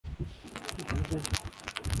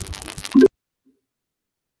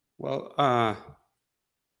Well,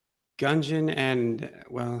 Gungeon and,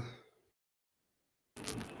 well,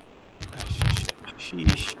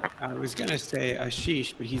 sheesh. I was gonna say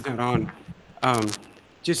Ashish, but he's not on.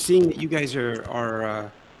 Just seeing that you guys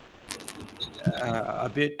are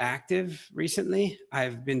a bit active recently,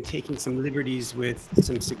 I've been taking some liberties with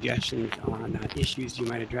some suggestions on issues you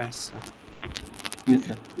might address. Yes,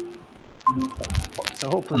 sir. So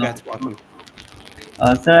hopefully that's welcome.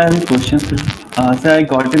 Sir, I have a question, sir. Sir, I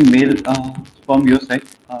got a mail from your side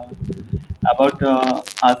about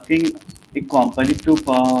asking a company to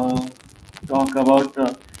talk about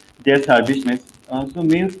their service mesh. So,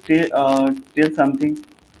 may you tell something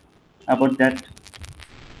about that?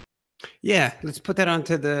 Yeah, let's put that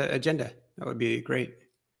onto the agenda. That would be great.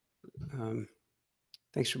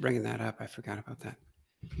 Thanks for bringing that up. I forgot about that.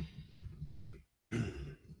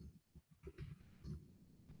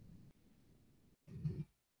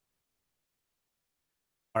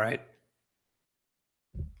 All right.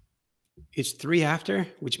 It's 3 after,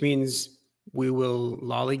 which means we will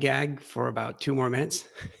lollygag for about 2 more minutes.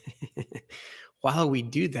 While we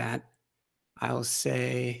do that, I'll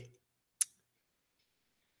say,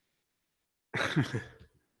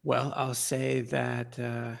 well, I'll say that,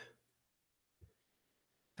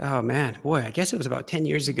 oh man, boy, I guess it was about 10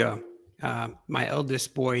 years ago. My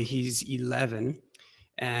eldest boy, he's 11,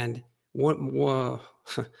 and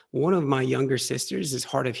one of my younger sisters is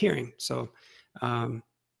hard of hearing. So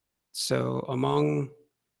among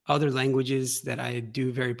other languages that I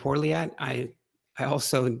do very poorly at, I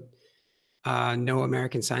also know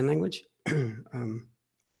American Sign Language.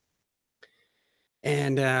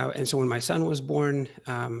 And so when my son was born,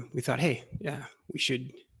 we thought, hey, yeah, we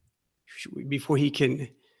should before he can,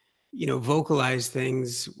 vocalize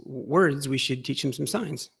things, words, we should teach him some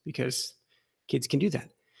signs because kids can do that.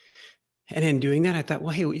 And in doing that, I thought,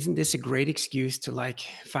 well, hey, isn't this a great excuse to like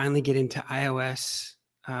finally get into iOS,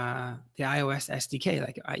 the iOS SDK,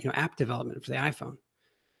 like app development for the iPhone.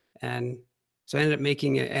 And so I ended up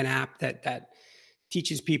making an app that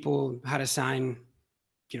teaches people how to sign,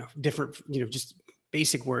 different, just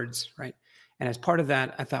basic words, right? And as part of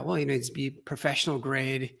that, I thought, well, it's be professional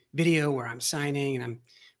grade video where I'm signing and I'm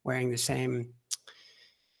wearing the same,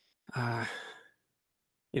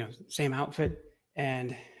 same outfit.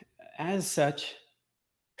 And as such,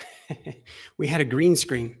 we had a green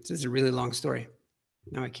screen. This is a really long story.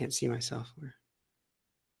 Now I can't see myself.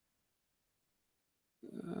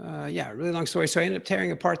 Yeah, really long story. So I ended up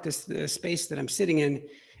tearing apart the space that I'm sitting in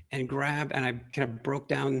and I kind of broke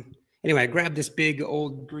down. Anyway, I grabbed this big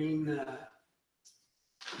old green,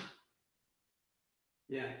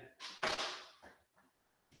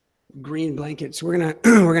 green blanket. So we're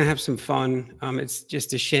gonna have some fun. It's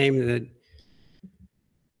just a shame that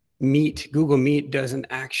Google Meet doesn't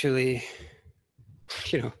actually,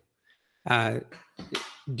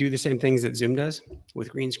 do the same things that Zoom does with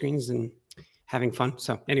green screens and having fun.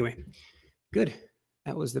 So anyway, good.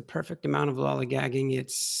 That was the perfect amount of lollygagging.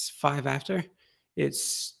 It's 5 after.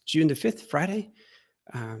 It's June the 5th, Friday.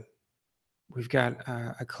 We've got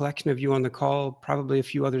a collection of you on the call, probably a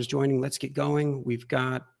few others joining. Let's get going. We've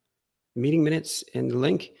got meeting minutes and the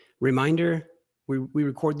link. Reminder, we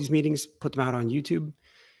record these meetings, put them out on YouTube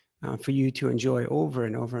for you to enjoy over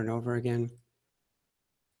and over and over again.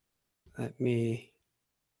 Let me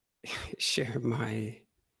share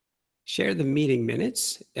the meeting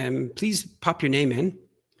minutes, and please pop your name in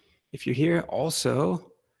if you're here.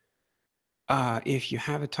 Also, if you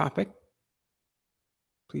have a topic,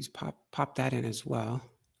 please pop that in as well.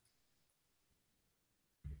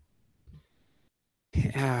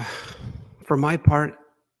 For my part,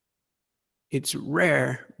 it's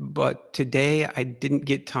rare, but today I didn't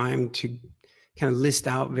get time to kind of list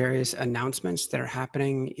out various announcements that are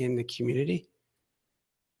happening in the community.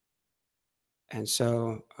 And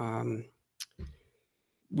so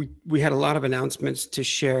we had a lot of announcements to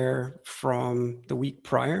share from the week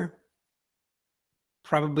prior.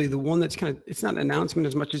 Probably the one that's it's not an announcement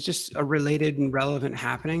as much as just a related and relevant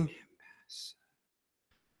happening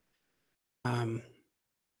that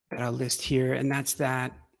I'll list here. And that's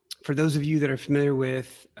that for those of you that are familiar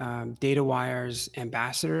with DataWire's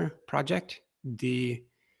Ambassador project, the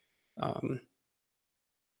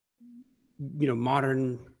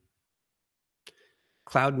modern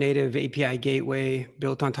cloud native API gateway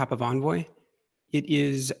built on top of Envoy. It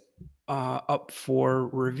is up for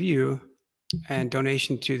review and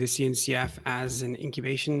donation to the CNCF as an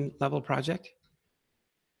incubation level project.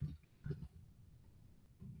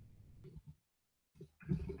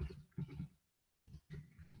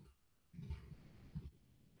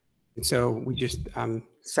 And so we just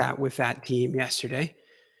sat with that team yesterday,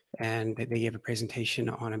 and they gave a presentation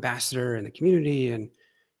on Ambassador and the community,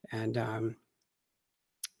 and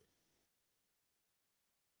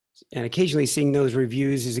occasionally seeing those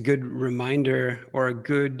reviews is a good reminder or a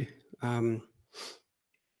good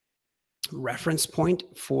reference point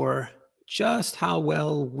for just how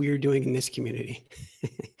well we're doing in this community.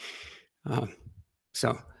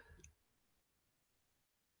 So,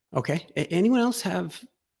 okay. Anyone else have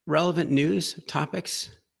relevant news, topics,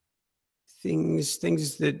 things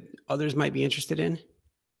that others might be interested in,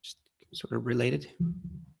 just sort of related?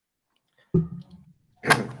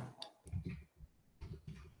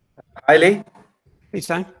 Hi, Lee. Hey,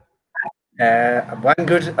 Stein.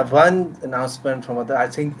 One announcement from other. I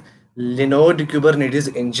think Linode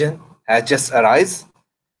Kubernetes engine has just arisen.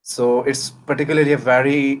 So it's particularly a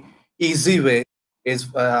very easy way. Is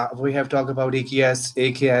we have talked about AKS,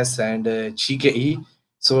 and GKE.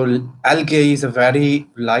 So LKE is a very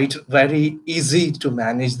light, very easy to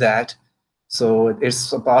manage that. So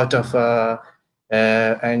it's a part of,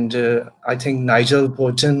 and I think Nigel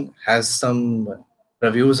Porton has some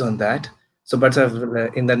reviews on that. So, but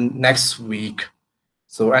in the next week.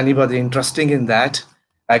 So anybody interested in that,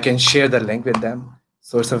 I can share the link with them.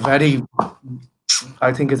 So it's a very,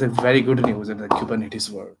 I think it's a very good news in the Kubernetes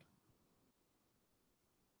world.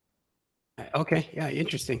 Okay, yeah,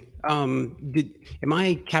 interesting. Am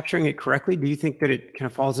I capturing it correctly? Do you think that it kind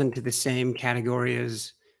of falls into the same category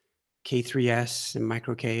as K3s and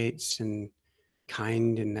micro K8s and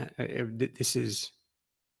kind, and that this is?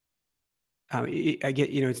 I get,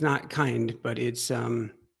 it's not kind, but it's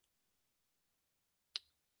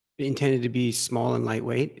intended to be small and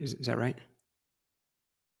lightweight. Is that right?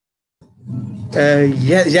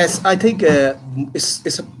 Yes, I think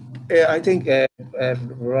it's a, I think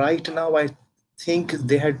right now I think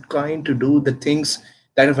they had trying to do the things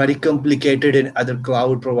that are very complicated in other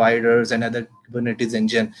cloud providers and other Kubernetes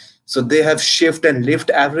engine. So they have shift and lift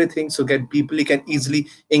everything so that people can easily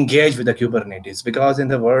engage with the Kubernetes, because in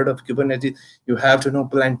the world of Kubernetes you have to know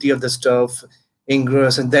plenty of the stuff,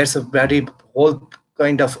 ingress, and there's a very whole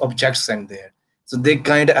kind of objects in there. So they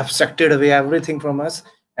kind of abstracted away everything from us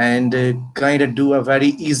and kind of do a very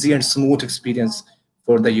easy and smooth experience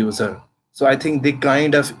for the user. So I think they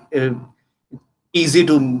kind of easy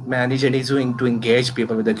to manage and easy to engage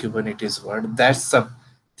people with the Kubernetes world. That's a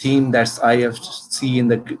theme that I have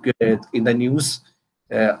seen in the news,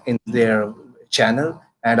 in their channel,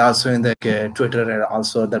 and also in the Twitter and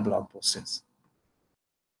also the blog posts.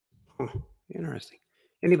 Oh, interesting.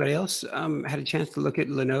 Anybody else had a chance to look at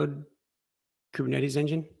Linode Kubernetes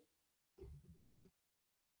engine?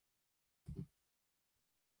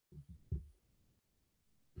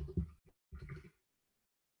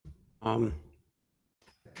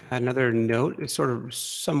 Another note is sort of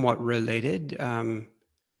somewhat related,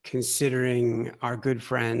 considering our good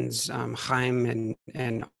friends Chaim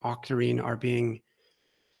and Octarine are being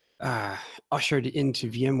ushered into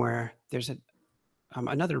VMware. There's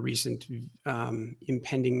another recent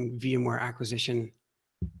impending VMware acquisition.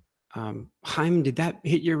 Chaim, did that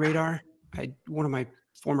hit your radar? One of my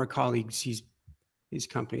former colleagues, his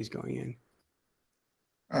company is going in.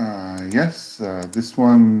 Yes, this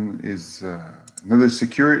one is another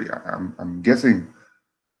security. I'm guessing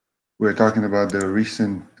we're talking about the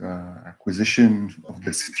recent acquisition of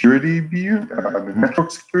the security BU, the network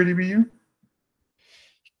security BU.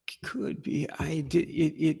 Could be.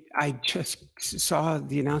 I just saw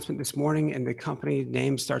the announcement this morning, and the company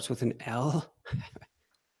name starts with an L.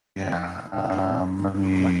 Yeah. Let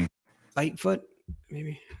me. Lightfoot,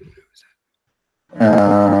 maybe.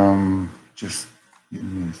 Just give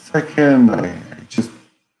me a second. I just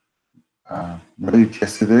read it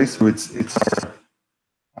yesterday, so it's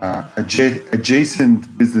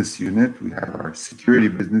adjacent business unit. We have our security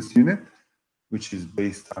business unit, which is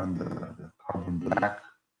based on the Carbon Black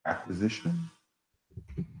acquisition.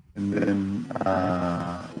 And then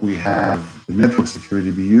we have the network security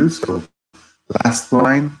BU. So Last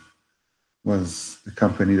Line was the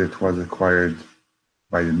company that was acquired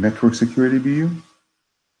by the network security BU.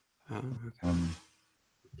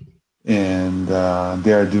 And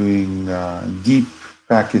they are doing deep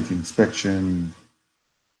packet inspection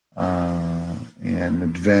and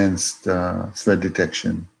advanced threat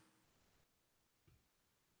detection.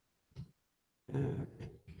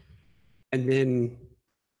 And then,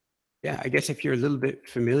 yeah, I guess if you're a little bit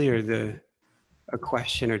familiar, a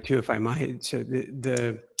question or two, if I might. So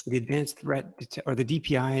the advanced threat or the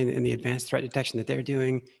DPI and the advanced threat detection that they're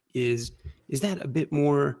doing is that a bit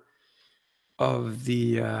more of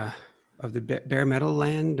the bare metal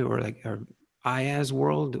land or like our IaaS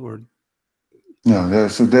world, or No,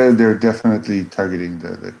 so they're definitely targeting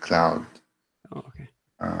the cloud. Oh, okay.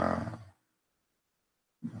 Uh,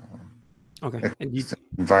 Okay. And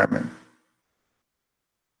environment.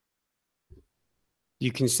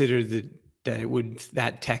 you consider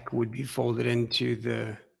that tech would be folded into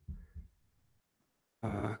the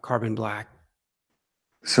Carbon Black?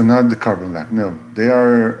 So not the carbon black. No, they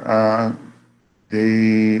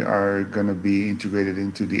are going to be integrated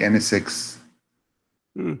into the NSX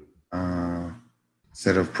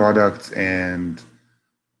set of products and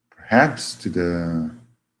perhaps to the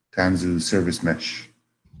Tanzu service mesh,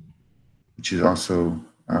 which is also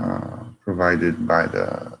provided by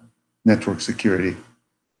the network security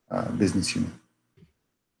business unit.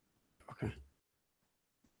 Okay.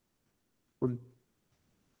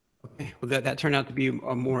 Well, that turned out to be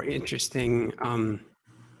a more interesting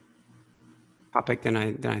topic than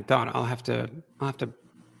I thought. I'll have to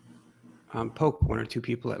poke one or two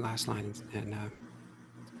people at Last Line and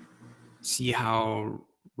see how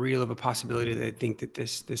real of a possibility they think that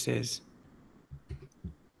this is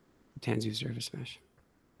Tanzu service mesh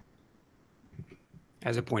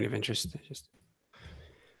as a point of interest. Just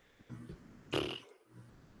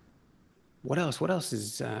what else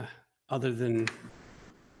is other than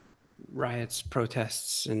riots,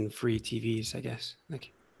 protests, and free TVs? I guess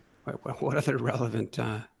like what other relevant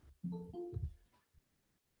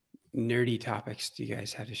nerdy topics do you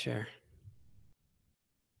guys have to share?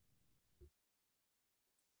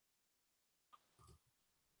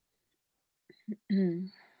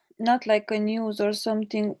 Not like a news or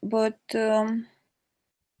something, but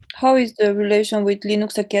how is the relation with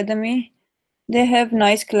Linux Academy? They have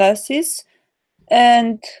nice classes,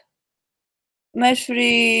 and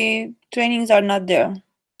mesh-free trainings are not there.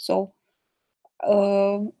 So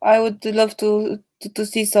I would love to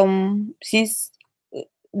see some, since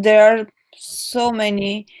there are so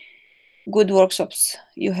many good workshops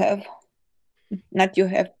that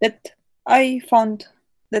I found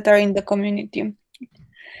that are in the community.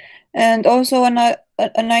 And also a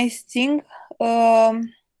nice thing,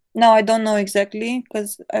 now I don't know exactly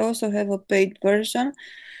because I also have a paid version,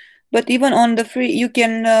 but even on the free you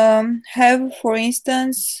can have, for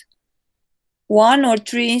instance, 1 or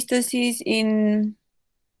 3 instances in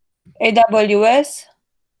AWS,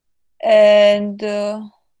 and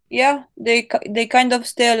yeah, they kind of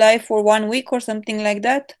stay alive for 1 week or something like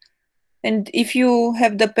that. And if you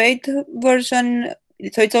have the paid version,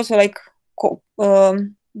 so it's also like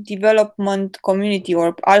development community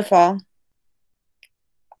or alpha.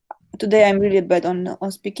 Today I'm really bad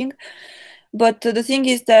on speaking, but the thing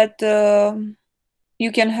is that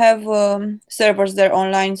you can have servers there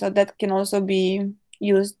online, so that can also be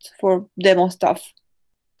used for demo stuff.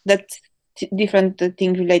 That's different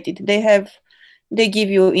thing related. They give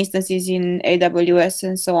you instances in AWS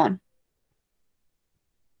and so on.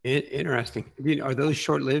 Interesting. Are those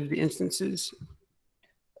short-lived instances?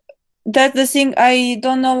 That's the thing. I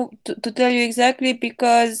don't know to tell you exactly,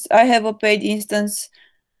 because I have a paid instance,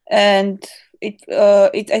 and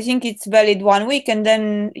I think it's valid 1 week, and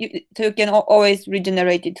then you can always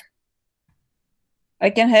regenerate it. I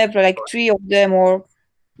can have like 3 of them or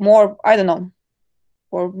more. I don't know,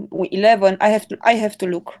 or 11. I have to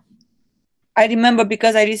look. I remember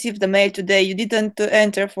because I received the mail today. You didn't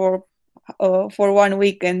enter for 1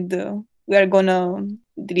 week, and we are gonna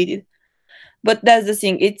delete it. But that's the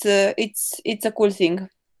thing. It's a cool thing.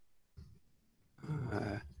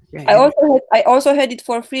 Yeah, I also had it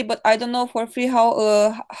for free, but I don't know for free how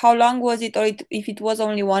long was it, or if it was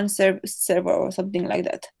only one server or something like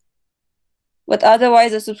that. But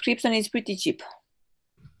otherwise, the subscription is pretty cheap.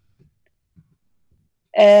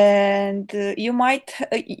 And you might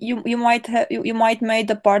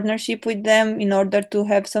made a partnership with them in order to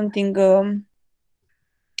have something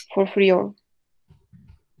for free. Or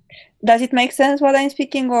does it make sense what I'm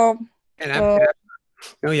speaking? Or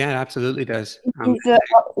no, yeah, it absolutely does.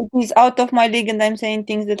 it is out of my league, and I'm saying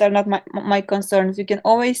things that are not my concerns. You can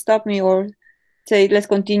always stop me or say let's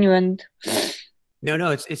continue. And no,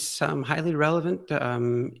 it's highly relevant. A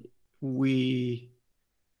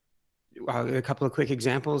couple of quick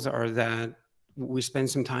examples are that we spend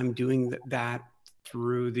some time doing that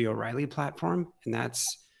through the O'Reilly platform, and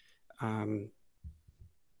that's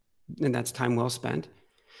time well spent.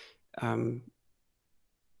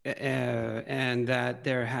 And that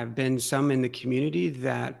there have been some in the community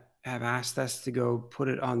that have asked us to go put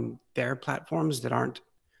it on their platforms that I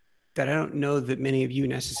don't know that many of you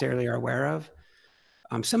necessarily are aware of.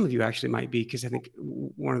 Some of you actually might be, because I think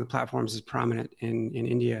one of the platforms is prominent in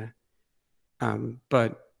India.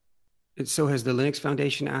 But so has the Linux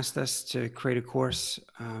Foundation asked us to create a course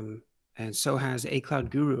and so has A Cloud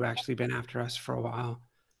Guru actually been after us for a while.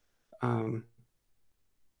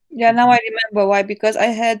 Yeah, now I remember why, because I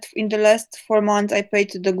had in the last 4 months I paid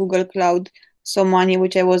to the Google Cloud some money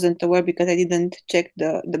which I wasn't aware because I didn't check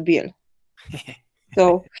the bill.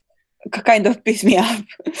 So kind of pissed me off.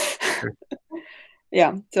 Sure.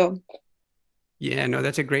 Yeah, so Yeah, no,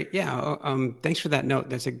 that's a great, yeah. Thanks for that note.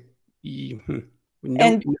 That's a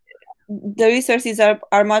and the resources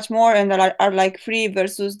are much more and are like free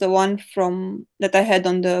versus the one from that I had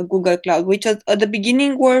on the Google Cloud, which at the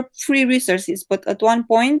beginning were free resources, but at one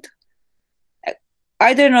point,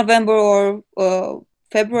 either November or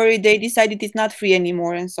February, they decided it's not free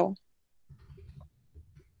anymore, and so.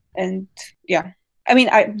 And yeah, I mean,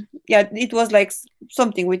 it was like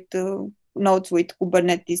something with notes with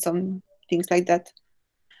Kubernetes, some things like that.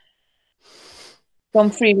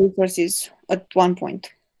 Some free resources at one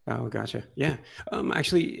point. Oh, gotcha. Yeah.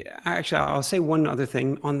 Actually, I'll say one other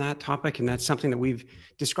thing on that topic, and that's something that we've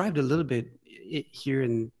described a little bit here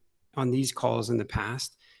on these calls in the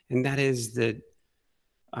past, and that is that,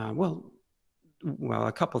 well,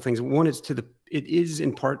 a couple of things. One is it is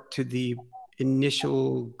in part to the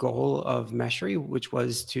initial goal of Meshery, which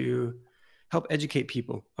was to help educate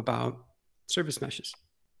people about service meshes.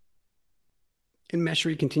 And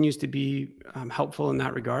Meshery continues to be helpful in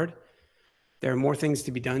that regard. There are more things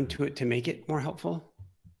to be done to it to make it more helpful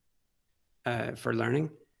for learning.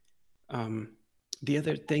 The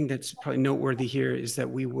other thing that's probably noteworthy here is that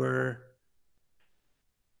we've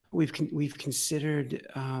considered,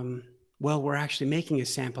 well, we're actually making a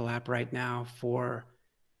sample app right now for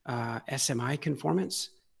SMI conformance,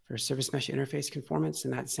 for service mesh interface conformance,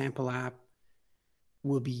 and that sample app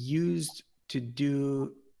will be used to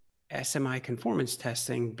do SMI conformance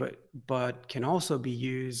testing, but can also be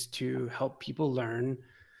used to help people learn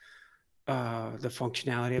the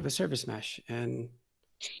functionality of a service mesh. And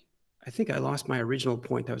I think I lost my original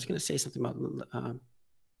point. I was going to say something about,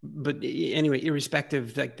 but anyway,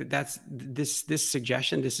 irrespective, like that's this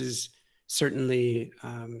suggestion. This is certainly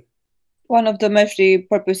one of the Meshery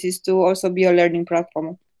purposes to also be a learning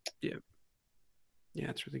platform. Yeah,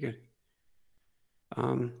 it's really good.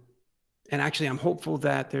 And actually, I'm hopeful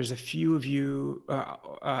that there's a few of you,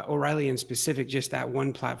 O'Reilly in specific, just that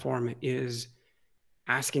one platform is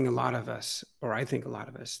asking a lot of us, or I think a lot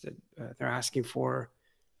of us, that they're asking for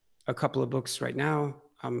a couple of books right now,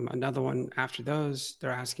 another one after those.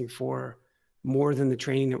 They're asking for more than the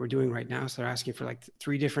training that we're doing right now. So they're asking for like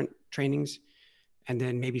 3 different trainings, and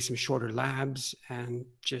then maybe some shorter labs, and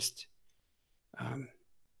just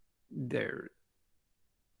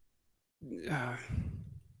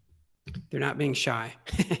they're not being shy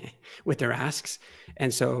with their asks.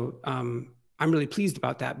 And so I'm really pleased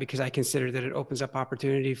about that, because I consider that it opens up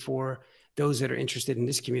opportunity for those that are interested in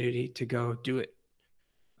this community to go do it,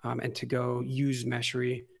 and to go use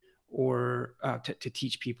Meshery or to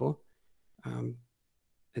teach people. And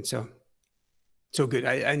so good.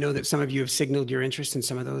 I know that some of you have signaled your interest in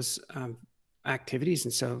some of those activities,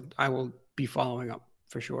 and so I will be following up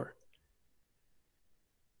for sure.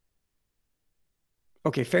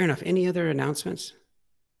 Okay, fair enough. Any other announcements?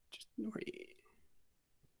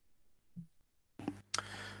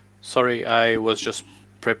 Sorry, I was just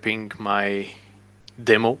prepping my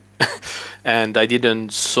demo and I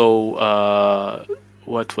didn't saw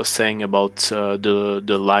what was saying about the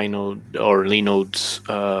Linode or Linode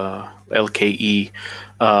LKE.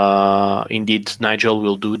 Indeed, Nigel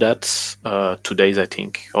will do that 2 days, I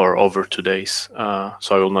think, or over 2 days.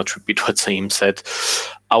 So I will not repeat what Saim said.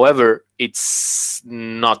 However, it's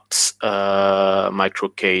not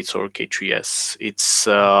MicroK or K3S. It's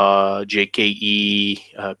JKE,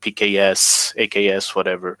 PKS, AKS,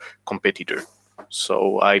 whatever competitor.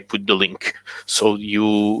 So I put the link. So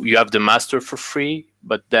you have the master for free,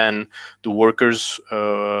 but then the workers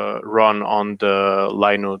run on the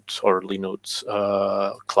Linode or Linode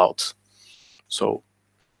clouds. So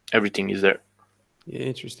everything is there. Yeah,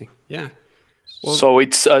 interesting. Yeah. Well, so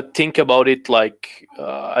it's think about it like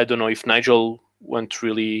I don't know if Nigel went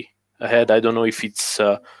really ahead. I don't know if it's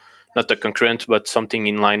not a concurrent, but something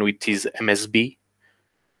in line with his MSB.com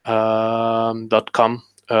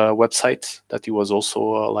website that he was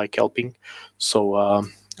also like helping. So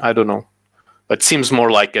I don't know, but seems more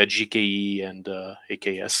like a GKE and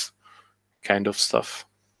AKS kind of stuff.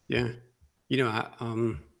 Yeah,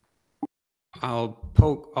 I'll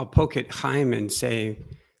poke at Chaim and say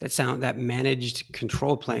that managed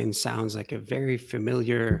control plane sounds like a very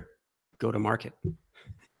familiar go-to-market.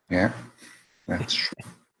 Yeah, that's true.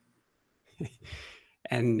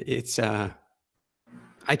 And it's I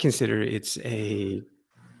consider it's a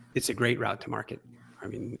great route to market. I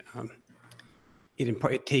mean,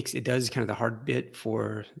 it does kind of the hard bit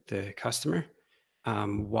for the customer,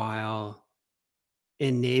 while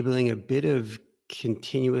enabling a bit of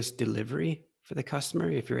continuous delivery for the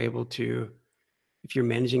customer. If you're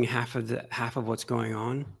managing half of what's going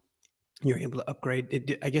on, you're able to upgrade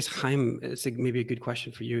it. I guess, Chaim, it's maybe a good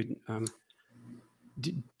question for you.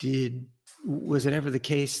 Was it ever the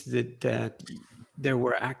case that there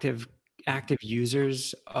were active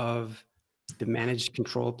users of the managed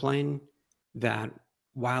control plane that,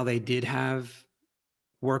 while they did have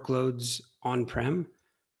workloads on-prem,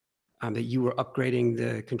 that you were upgrading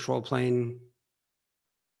the control plane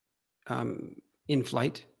in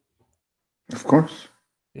flight? Of course,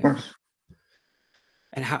 Yeah. of course.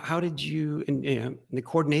 And how did you, and the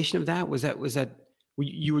coordination of that, was that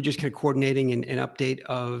you were just kind of coordinating an update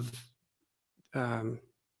of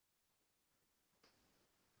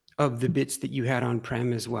the bits that you had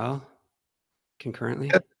on-prem as well,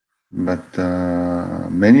 concurrently? But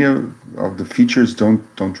many of the features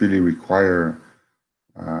don't really require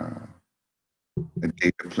a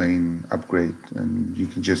data plane upgrade, and you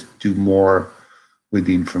can just do more with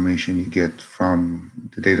the information you get from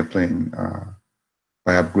the data plane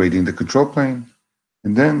by upgrading the control plane.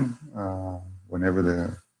 And then whenever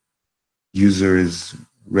the user is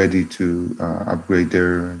ready to upgrade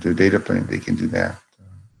their data plane, they can do that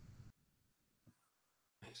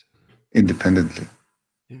independently.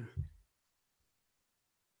 Yeah.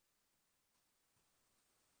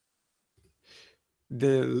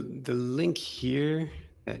 The link here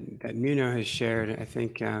that Nuno has shared, I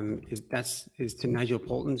think, is to Nigel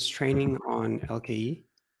Polton's training on LKE,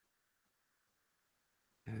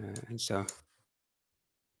 and so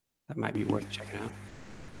that might be worth checking out.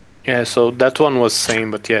 Yeah, so that one was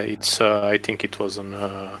same, but yeah, it's I think it was on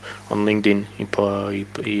LinkedIn. He put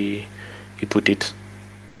it,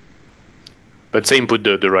 but same put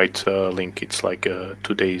the right link. It's like a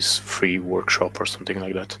 2 days free workshop or something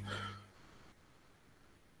like that.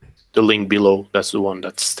 The link below, that's the one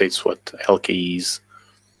that states what LKE is.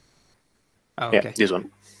 Oh, okay. Yeah, this one.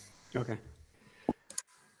 Okay.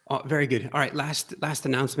 Oh, very good. All right, last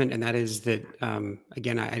announcement, and that is that,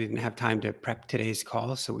 again, I didn't have time to prep today's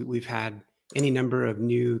call, so we've had any number of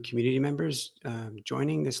new community members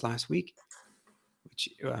joining this last week, which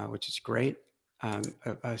is great.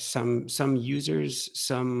 Some users,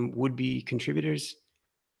 some would-be contributors,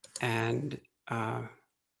 and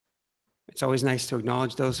it's always nice to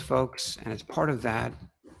acknowledge those folks. And as part of that,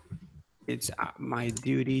 it's my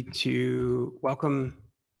duty to welcome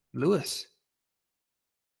Louis.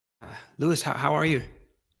 Louis, how are you?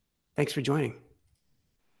 Thanks for joining.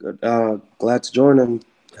 Good. Glad to join and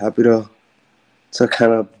happy to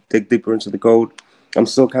kind of dig deeper into the code. I'm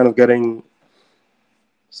still kind of getting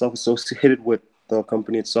self-associated with the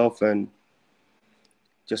company itself and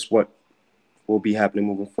just what will be happening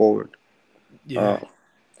moving forward. Yeah.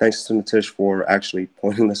 Thanks to Nitish for actually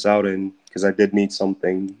pointing this out, and because I did need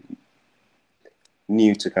something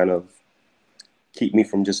new to kind of keep me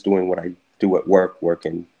from just doing what I do at work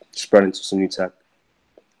and spread into some new tech.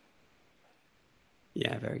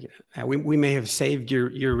 Yeah, very good. We may have saved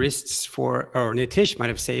your wrists or Nitish might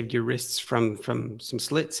have saved your wrists from some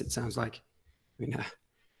slits, it sounds like. I mean,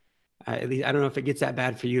 at least I don't know if it gets that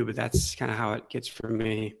bad for you, but that's kind of how it gets for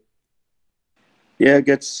me. Yeah, it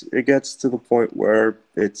gets to the point where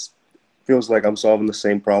it feels like I'm solving the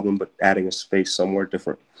same problem but adding a space somewhere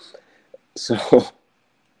different. So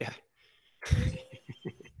yeah.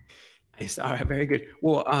 Nice. All right, very good.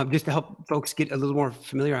 Well, just to help folks get a little more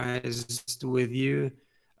familiarized with you,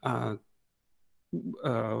 how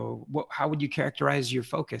would you characterize your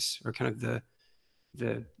focus, or kind of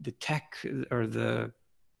the tech, or the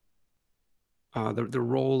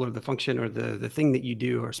role or the function or the thing that you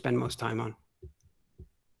do or spend most time on?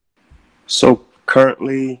 So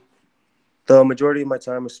currently, the majority of my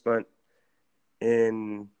time is spent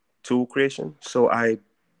in tool creation. So I'm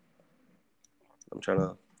trying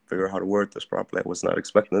to figure out how to word this properly. I was not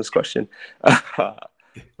expecting this question. But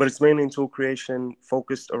it's mainly in tool creation,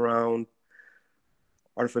 focused around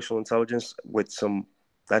artificial intelligence with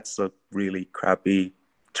that's a really crappy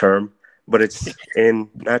term, but it's in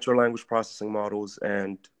natural language processing models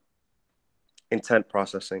and intent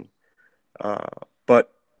processing.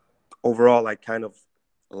 But overall, I kind of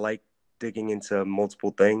like digging into multiple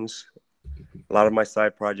things. A lot of my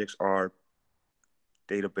side projects are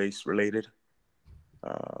database related.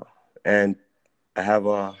 And I have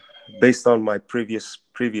based on my previous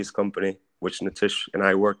company, which Nitish and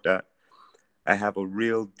I worked at, I have a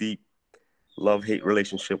real deep love-hate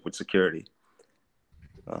relationship with security.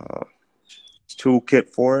 Toolkit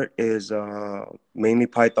for it is mainly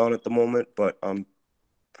Python at the moment, but I'm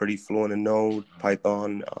pretty fluent in Node,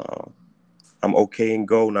 Python. I'm okay in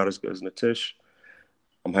Go, not as good as Natish.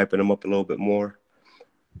 I'm hyping him up a little bit more.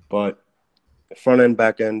 But front end,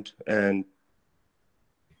 back end, and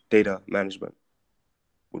data management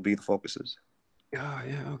would be the focuses. Oh,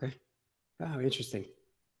 yeah. Okay. Oh, interesting.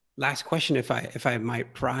 Last question, if I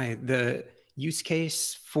might pry, the use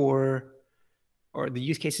case for, or the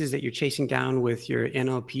use cases that you're chasing down with your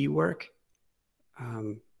NLP work,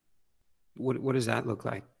 what does that look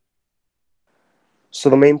like? So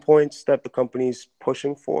the main points that the company's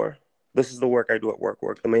pushing for, this is the work I do at work.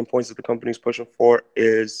 The main points that the company's pushing for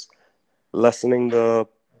is lessening the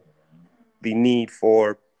need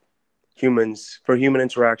for human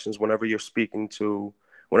interactions whenever you're speaking to,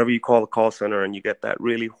 whenever you call a call center and you get that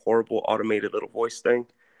really horrible automated little voice thing.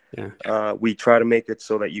 Yeah. We try to make it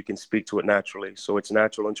so that you can speak to it naturally. So it's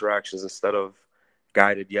natural interactions instead of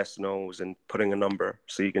guided yes, no's and putting a number.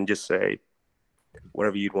 So you can just say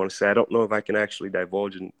whatever you'd want to say. I don't know if I can actually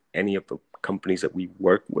divulge in any of the companies that we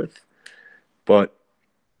work with, but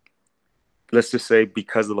let's just say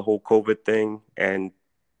because of the whole COVID thing and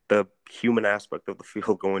the human aspect of the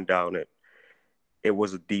field going down, it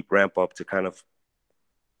was a deep ramp up to kind of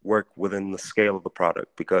work within the scale of the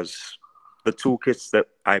product, because the toolkits that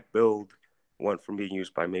I build went from being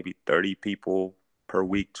used by maybe 30 people per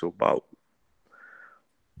week to about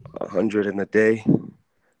 100 in a day.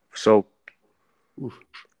 So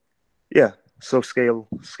yeah, so scale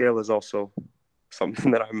is also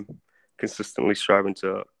something that I'm consistently striving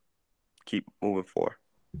to keep moving for.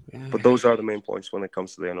 Yeah. But those are the main points when it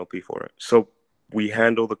comes to the NLP for it. So we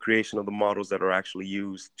handle the creation of the models that are actually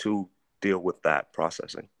used to deal with that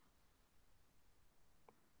processing.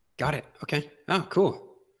 Got it. Okay. Oh,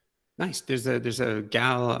 cool. Nice. There's a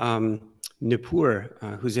gal,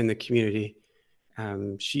 Nipur, who's in the community.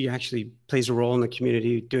 She actually plays a role in the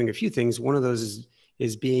community doing a few things. One of those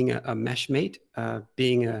is being a mesh mate,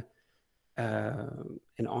 being an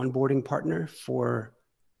onboarding partner for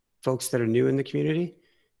folks that are new in the community.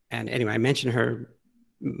 And anyway, I mentioned her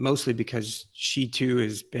mostly because she too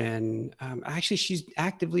has been, actually she's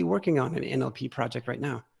actively working on an NLP project right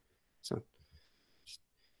now. So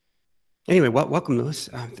anyway, welcome, Lewis.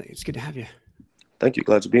 It's good to have you. Thank you.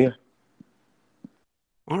 Glad to be here.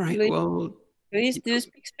 All right. Well, Luis, do you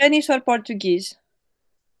speak Spanish or Portuguese?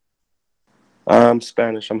 I'm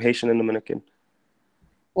Spanish. I'm Haitian and Dominican.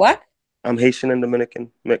 What? I'm Haitian and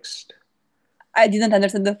Dominican mixed. I didn't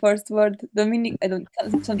understand the first word. Dominic, I don't.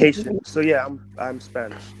 Haitian. So yeah, I'm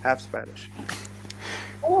Spanish, half Spanish.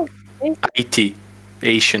 Oh, IT,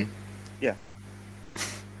 Asian. Yeah.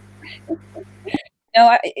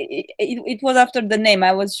 No, it was after the name.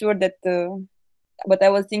 I was sure that, but I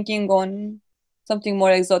was thinking on something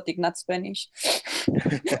more exotic, not Spanish.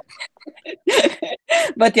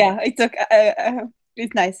 But yeah, it's okay.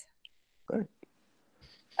 It's nice. Right.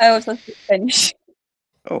 I also speak Spanish.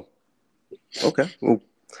 Oh, okay. Well,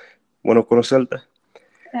 bueno conocerte.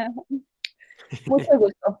 Mucho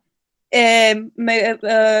gusto. And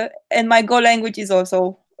my Go language is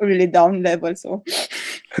also really down level. So.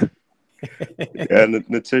 Yeah,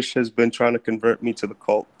 Natish has been trying to convert me to the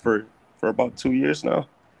cult for about 2 years now.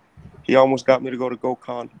 He almost got me to go to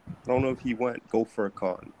GoCon. I don't know if he went Go for a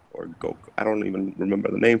Con or Go. I don't even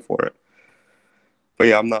remember the name for it. But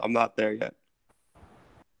yeah, I'm not there yet.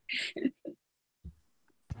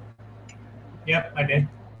 Yep, I did.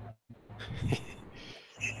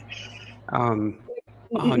 oh,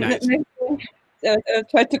 nice.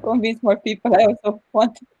 Try to convince more people. I also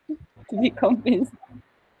want to be convinced.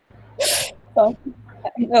 So,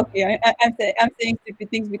 okay, I'm saying stupid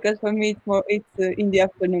things because for me it's in the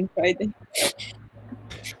afternoon Friday.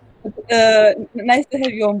 But, nice to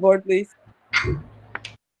have you on board, Luis.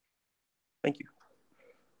 Thank you.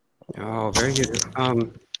 Oh, very good.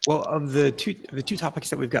 Well, of the two topics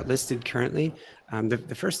that we've got listed currently,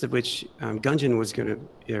 the first of which Gunjan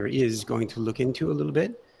is going to look into a little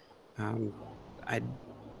bit.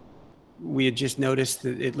 We had just noticed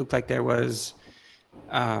that it looked like there was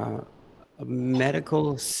a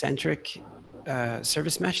medical-centric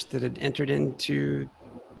service mesh that had entered into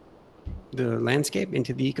the landscape,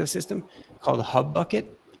 into the ecosystem, called HubBucket.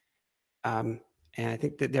 And I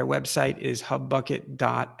think that their website is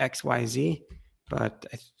hubbucket.xyz, but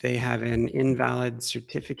they have an invalid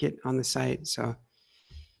certificate on the site. So,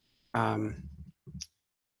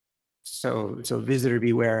 so visitor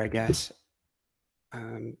beware, I guess.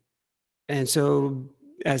 And so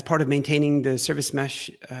as part of maintaining the service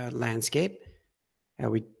mesh landscape,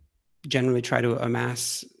 we generally try to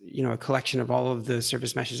amass, a collection of all of the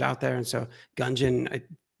service meshes out there. And so Gunjan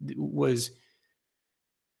was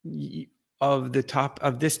of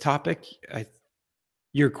this topic.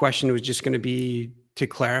 your question was just going to be to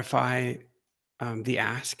clarify the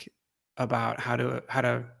ask about how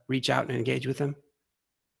to reach out and engage with them.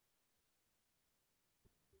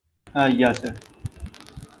 Yeah, sir.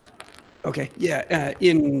 Okay. Yeah.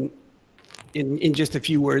 In just a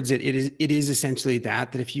few words, it is essentially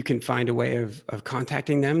that if you can find a way of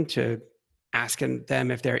contacting them to asking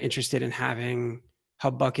them if they're interested in having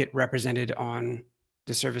Hub Bucket represented on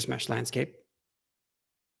the service mesh landscape,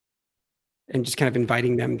 and just kind of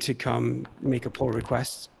inviting them to come make a pull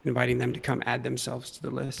request, inviting them to come add themselves to the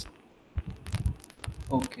list.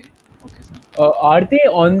 Okay. Okay, sir. Are they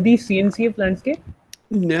on the CNCF landscape?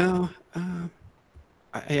 No.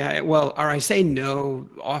 Well, or I say no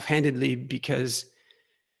offhandedly because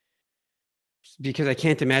I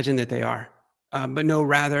can't imagine that they are. But no,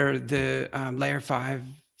 rather the Layer 5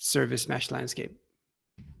 service mesh landscape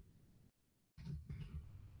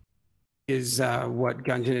is what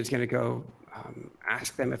Gunjan is going to go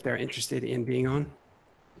ask them if they're interested in being on.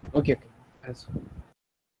 Okay. That's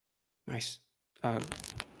Nice.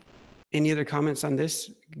 Any other comments on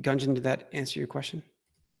this? Gunjan, did that answer your question?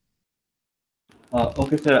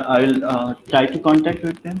 Okay, sir. I will try to contact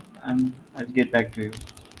with them and I'll get back to you.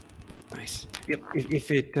 Nice. Yep.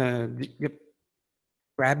 If it, yep.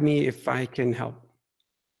 Grab me if I can help.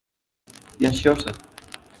 Yeah, sure, sir.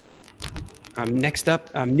 Next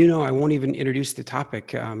up, Nuno, I won't even introduce the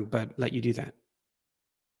topic, but let you do that.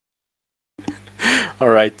 All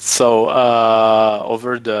right. So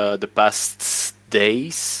over the past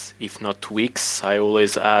days, if not weeks, I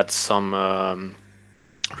always add some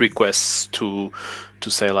requests to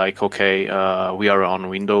say like, okay, we are on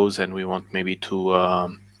Windows and we want maybe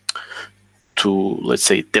to let's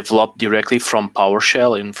say develop directly from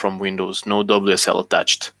PowerShell and from Windows, no WSL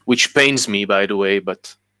attached, which pains me, by the way,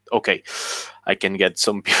 but okay, I can get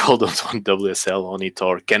some people don't want WSL on it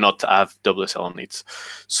or cannot have WSL on it.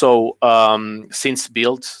 So since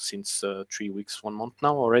 3 weeks, 1 month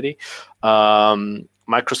now already,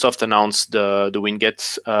 Microsoft announced the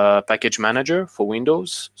WinGet package manager for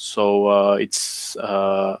Windows. So it's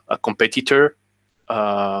a competitor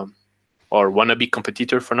or wannabe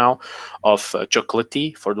competitor for now of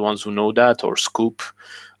Chocolatey, for the ones who know that, or Scoop.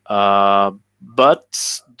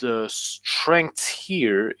 But the strength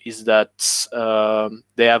here is that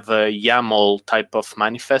they have a YAML type of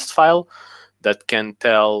manifest file that can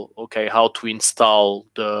tell, okay, how to install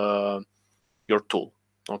your tool.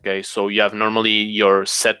 Okay, so you have normally your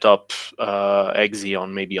setup exe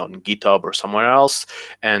on maybe on GitHub or somewhere else,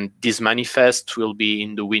 and this manifest will be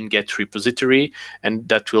in the WinGet repository, and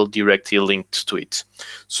that will directly link to it.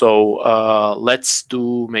 So let's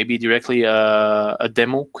do maybe directly a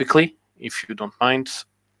demo quickly, if you don't mind.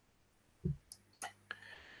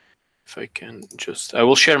 If I can just, I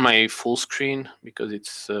will share my full screen because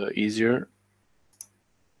it's easier.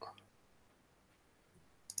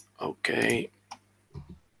 Okay.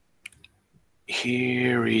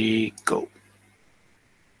 Here we go.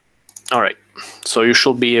 All right, so you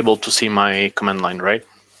should be able to see my command line, right?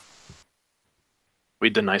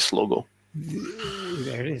 With the nice logo.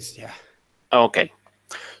 There it is, yeah. Okay,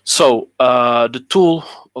 so the tool,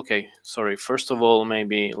 okay, sorry, first of all,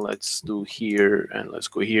 maybe let's do here and let's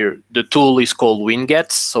go here. The tool is called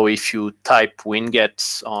WinGet, so if you type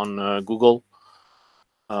WinGet on Google,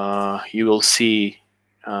 you will see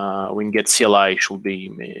WinGet CLI should be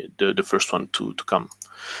the first one to come.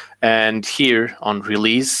 And here on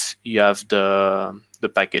release, you have the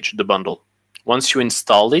package, the bundle. Once you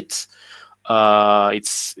install it,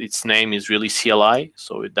 its name is really CLI,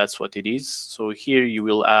 so that's what it is. So here you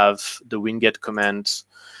will have the WinGet commands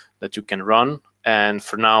that you can run. And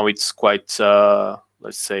for now, it's quite,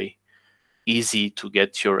 let's say, easy to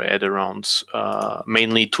get your head around.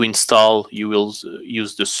 Mainly to install, you will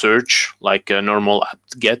use the search, like a normal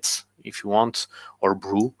apt-get, if you want, or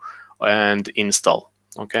brew, and install.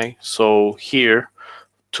 Okay, so here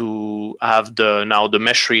to have the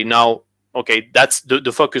Meshry now. Okay, that's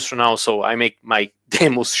the focus for now. So I make my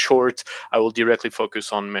demos short. I will directly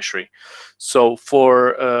focus on Meshry. So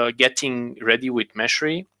for getting ready with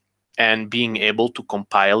Meshry and being able to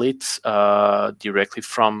compile it directly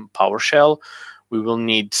from PowerShell, we will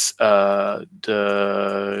need the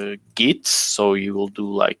Git. So you will do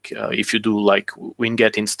like, if you do like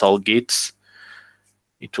winget install Git,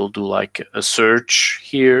 it will do like a search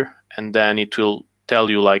here, and then it will tell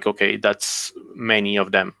you like, okay, that's many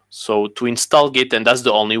of them. So to install Git, and that's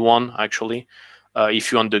the only one actually,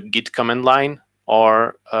 if you want the Git command line,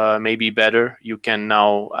 or maybe better, you can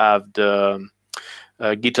now have the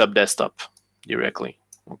GitHub desktop directly.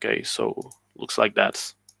 Okay, so looks like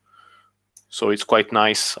that. So it's quite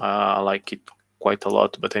nice. I like it quite a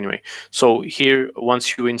lot, but anyway. So here,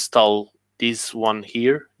 once you install this one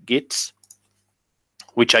here, Git,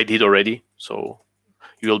 which I did already, so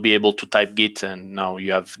you will be able to type Git, and now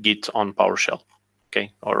you have Git on PowerShell,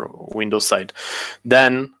 okay, or Windows side.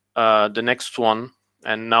 Then the next one,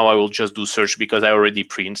 and now I will just do search because I already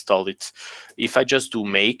pre-installed it. If I just do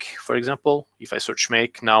make, for example, if I search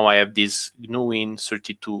make, now I have this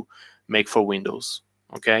GNU-in32 make for Windows,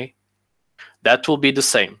 okay? That will be the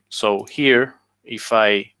same. So here, if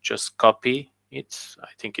I just copy it, I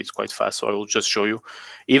think it's quite fast, so I will just show you.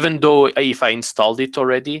 Even though if I installed it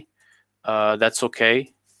already, that's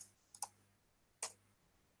okay.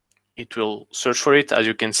 It will search for it. As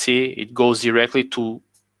you can see, it goes directly to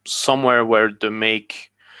somewhere where the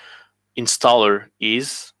make installer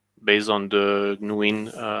is based on the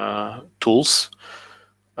GNU-in tools.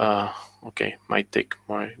 Okay, might take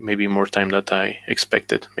maybe more time than I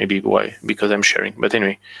expected. Maybe why? Because I'm sharing. But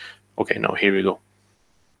anyway, okay, now here we go.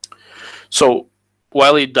 So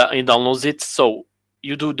while it downloads it, so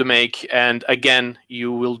you do the make, and again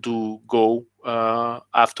you will do go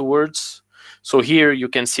afterwards. So here you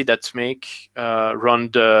can see that make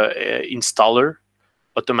run the installer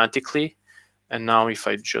automatically. And now if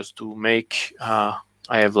I just do make, I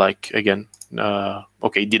have like, again,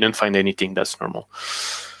 okay, didn't find anything, that's normal.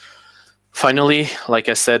 Finally, like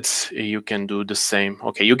I said, you can do the same.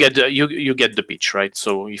 Okay, you get the pitch, right?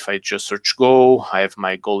 So if I just search Go, I have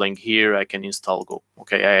my Golang here, I can install Go.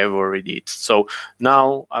 Okay, I have already it. So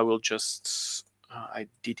now I will just, I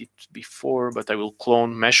did it before, but I will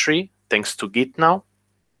clone Meshri thanks to Git now.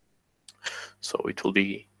 So it will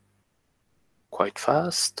be quite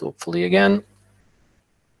fast, hopefully again.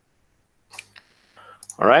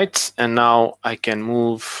 All right, and now I can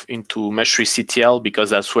move into Meshri CTL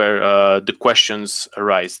because that's where the questions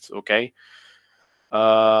arise, okay?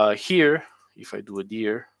 Here, if I do a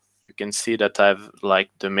dir, you can see that I have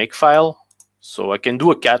like the make file. So I can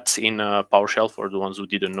do a cat in PowerShell for the ones who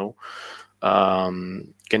didn't know.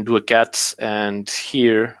 Can do a cat, and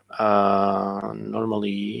here,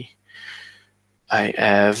 normally I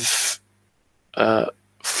have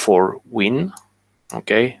for win.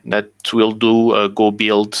 Okay, that will do a go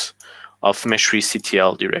build of Meshri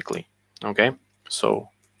CTL directly. Okay, so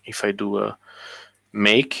if I do a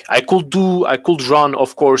make, I could run,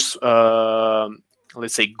 of course,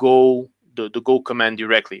 let's say go the go command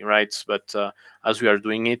directly, right? But as we are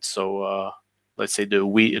doing it, so let's say the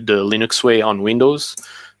Linux way on Windows,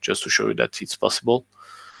 just to show you that it's possible.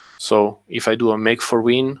 So if I do a make for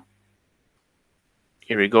win,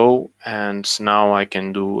 here we go, and now I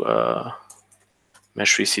can do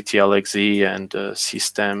Meshri CTL.exe and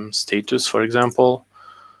system status, for example.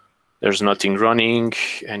 There's nothing running,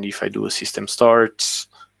 and if I do a system start,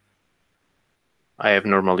 I have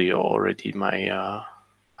normally already my,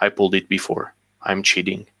 I pulled it before. I'm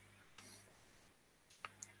cheating.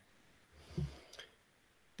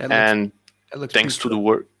 And thanks to the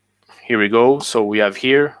work, here we go. So we have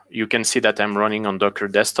here, you can see that I'm running on Docker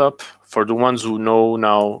desktop. For the ones who know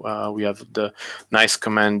now, we have the nice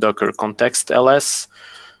command docker context ls.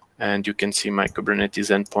 And you can see my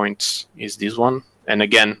Kubernetes endpoint is this one. And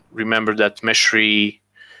again, remember that Meshri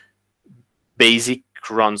basic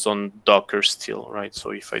runs on Docker still, right?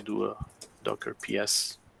 So if I do a Docker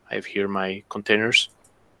PS, I have here my containers.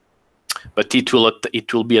 But it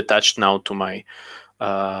will be attached now to my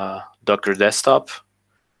Docker desktop.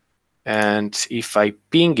 And if I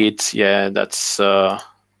ping it, yeah, that's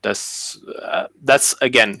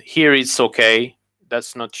again, here it's okay.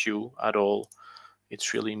 That's not you at all.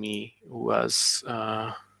 It's really me who has,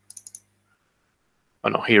 oh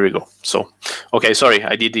no, here we go. So, okay, sorry,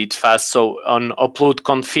 I did it fast. So on upload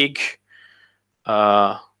config,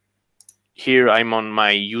 here I'm on my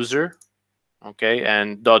user, okay,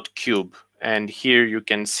 and .cube. And here you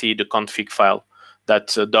can see the config file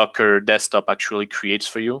that Docker desktop actually creates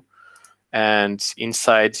for you. And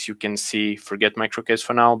inside you can see, forget microcase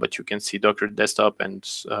for now, but you can see Docker desktop and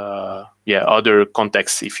yeah, other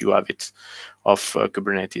contexts if you have it of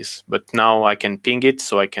Kubernetes. But now I can ping it,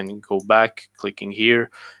 so I can go back, clicking here,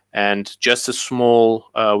 and just a small,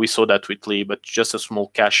 we saw that with Lee, but just a small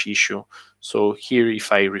cache issue. So here,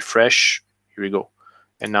 if I refresh, here we go.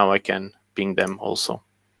 And now I can ping them also.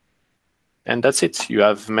 And that's it. You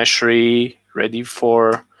have Meshri ready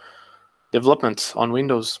for development on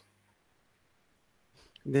Windows.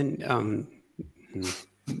 Then,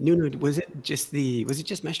 Nuno, was it just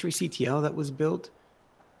Meshri CTL that was built?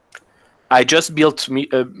 I just built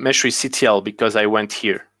Meshri CTL because I went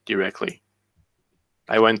here directly.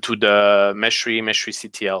 I went to the Meshri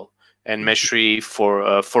CTL and Meshri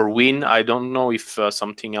for Win. I don't know if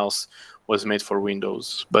something else was made for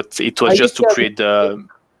Windows, but it was just to create the.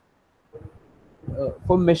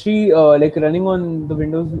 For Mesh3, like running on the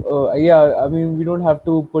Windows, yeah, I mean, we don't have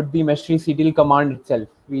to put the Mesh3ctl command itself.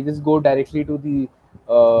 We just go directly to the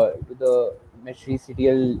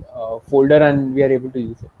Mesh3ctl folder, and we are able to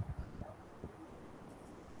use it.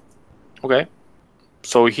 Okay,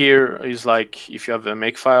 so here is like if you have a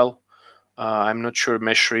makefile. I'm not sure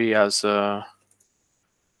Mesh3 has a.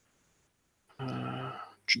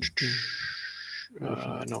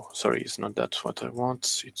 No, sorry, it's not that what I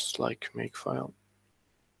want. It's like makefile.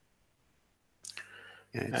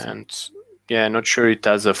 And yeah, not sure it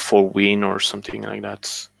has a for Win or something like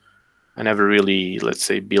that. I never really, let's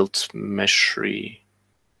say, built Mesh3.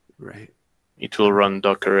 Right. It will run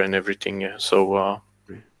Docker and everything. So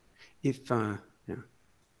if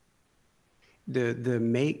the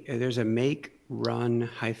make there's a make run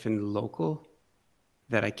 -local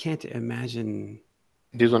that I can't imagine.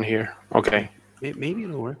 This one here. Okay. Maybe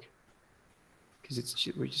it'll work because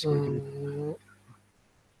we're just going to do it.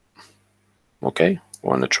 Okay,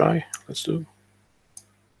 want to try? Let's do.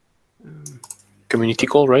 Community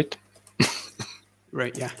call, right?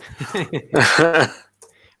 Right. Yeah.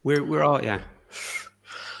 we're all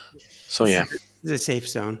So yeah, it's a safe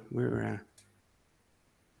zone. We're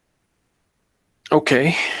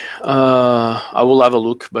okay. I will have a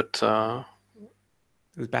look, but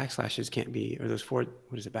those backslashes can't be, or those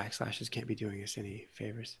backslashes can't be doing us any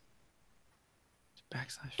favors.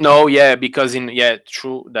 Backslash. No, yeah, because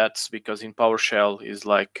true. That's because in PowerShell is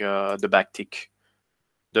like the backtick,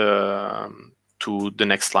 to the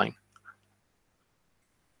next line.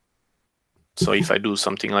 So if I do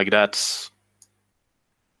something like that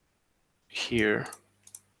here,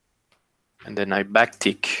 and then I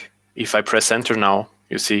backtick, if I press enter now,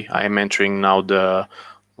 you see I am entering now the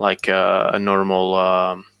like a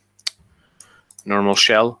normal normal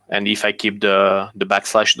shell, and if I keep the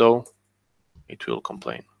backslash though, it will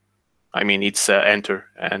complain. I mean, it's enter,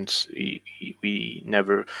 and we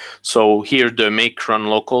never. So here the make run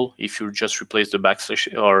local, if you just replace the backslash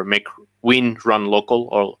or make win run local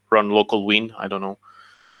or run local win, I don't know,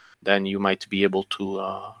 then you might be able to,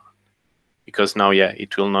 because now, yeah,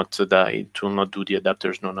 it will not do the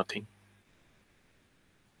adapters, no nothing.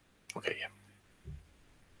 Okay, yeah.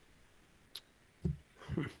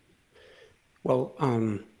 Well,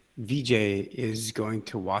 VJ is going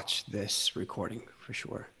to watch this recording for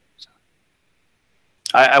sure. So.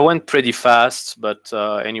 I went pretty fast, but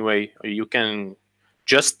anyway, you can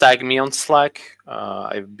just tag me on Slack.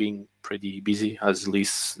 I've been pretty busy, as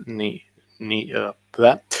Lee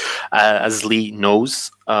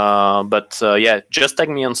knows. But yeah, just tag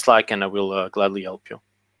me on Slack, and I will gladly help you.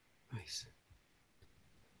 Nice.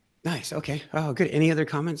 Nice. Okay. Oh, good. Any other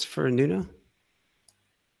comments for Nuno?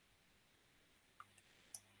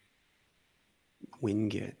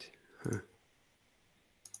 WinGet. Huh.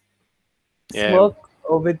 Yeah. Work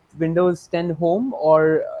with Windows 10 Home,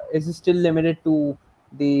 or is it still limited to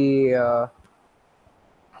the?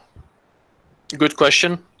 Good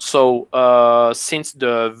question. So since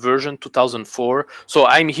the version 2004, so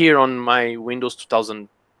I'm here on my Windows 2000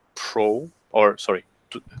 Pro, or sorry,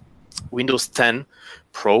 Windows 10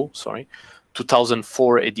 Pro, sorry,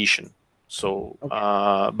 2004 edition. So,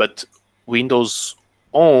 okay. But Windows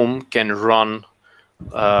Home can run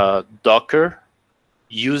Docker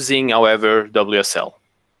using, however, WSL.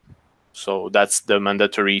 So that's the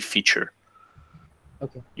mandatory feature.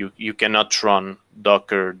 Okay. You cannot run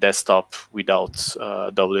Docker desktop without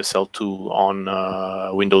WSL2 on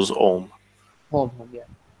Windows Home. Home, yeah.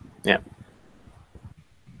 Yeah.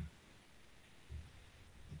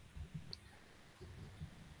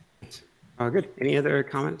 Good. Any other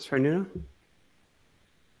comments for Nuno?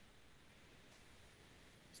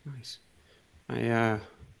 Nice.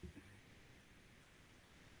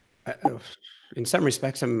 In some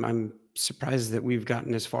respects, I'm surprised that we've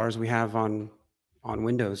gotten as far as we have on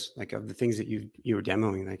Windows. Like, of the things that you were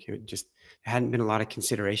demoing, like, it just hadn't been a lot of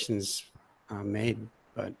considerations made.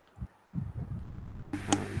 But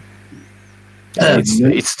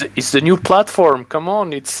it's the new platform. Come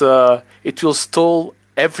on, it will stall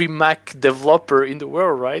every Mac developer in the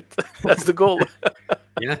world, right? That's the goal.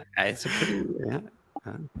 Yeah, it's a pretty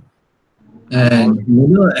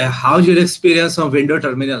how's your experience on Windows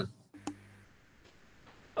Terminal?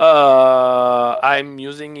 I'm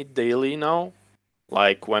using it daily now.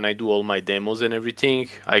 Like when I do all my demos and everything,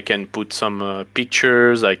 I can put some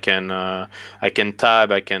pictures. I can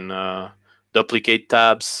tab. I can duplicate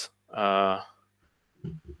tabs.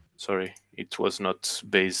 Sorry, it was not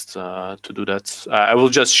based to do that. I will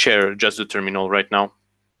just share just the terminal right now.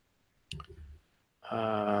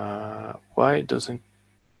 Why doesn't?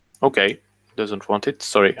 Okay, doesn't want it.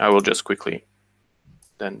 Sorry, I will just quickly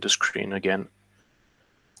then the screen again.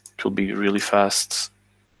 It will be really fast.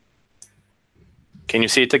 Can you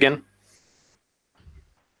see it again?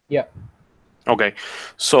 Yeah. Okay,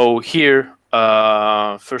 so here,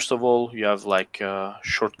 first of all, you have like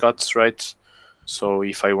shortcuts, right? So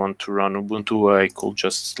if I want to run Ubuntu, I could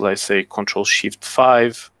just, let's say,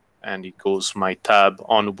 Control-Shift-5, and it goes my tab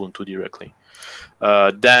on Ubuntu directly.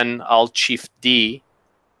 Then Alt-Shift-D,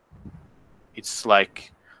 it's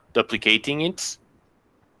like duplicating it,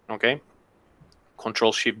 okay?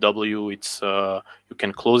 Control-Shift-W, it's you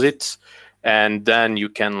can close it, and then you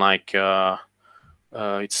can like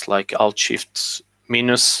it's like Alt-Shift-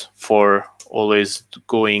 for always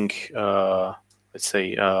going, let's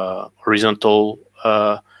say, horizontal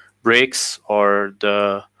breaks, or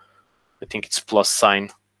the, I think it's plus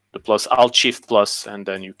sign, the plus, Alt-Shift plus, and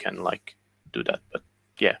then you can like do that. But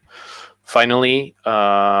yeah, finally,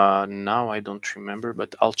 now I don't remember,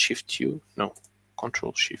 but Alt-Shift-U, no,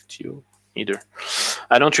 Control-Shift-U, either.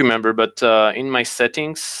 I don't remember, but in my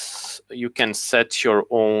settings, you can set your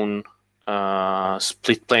own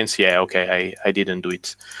split planes. Yeah, okay, I didn't do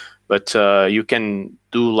it, but you can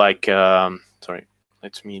do like, sorry,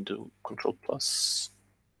 let me do Control plus.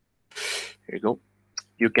 Here you go.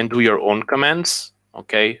 You can do your own commands,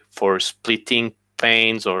 okay, for splitting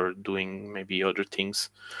planes or doing maybe other things.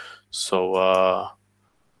 So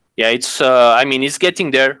yeah, it's I mean, it's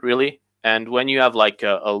getting there really. And when you have like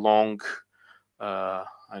a long, I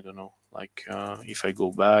don't know, like if I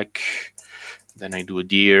go back, then I do a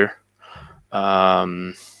deer,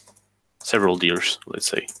 several deers, let's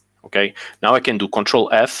say. Okay, now I can do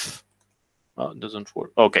Control F. Oh, it doesn't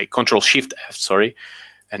work. Okay, Control Shift F, sorry.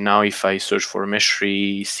 And now if I search for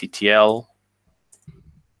mesh3 CTL,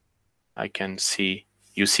 I can see,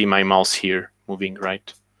 you see my mouse here moving,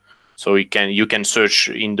 right? So you can search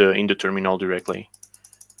in the terminal directly.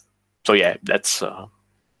 So yeah, that's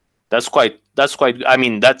quite, I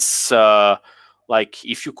mean, that's like,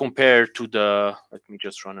 if you compare to the, let me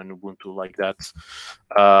just run an Ubuntu like that.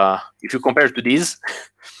 If you compare to these,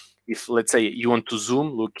 if let's say you want to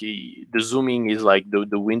zoom, look, the zooming is like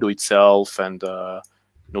the window itself, and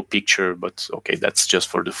no picture, but okay, that's just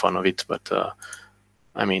for the fun of it. But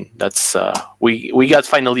I mean, that's we got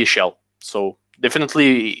finally a shell, so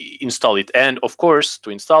definitely install it. And of course, to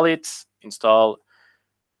install it, install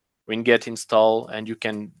WinGet install, and you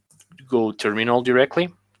can go terminal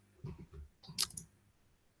directly,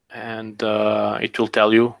 and it will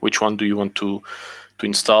tell you which one do you want to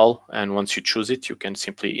install. And once you choose it, you can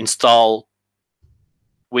simply install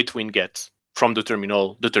with WinGet from the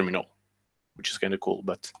terminal, which is kind of cool,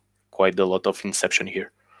 but quite a lot of inception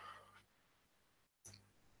here.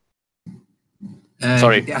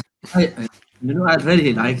 Sorry. Yeah, I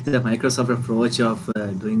really like the Microsoft approach of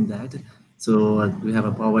doing that. So we have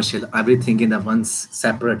a PowerShell, everything in a one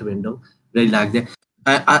separate window. Really like that.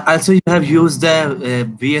 Also, you have used the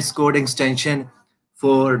VS Code extension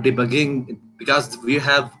for debugging, because we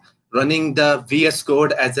have running the VS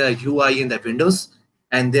Code as a UI in the Windows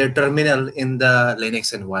and their terminal in the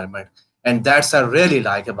Linux environment. And that's I really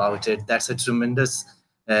like about it. That's a tremendous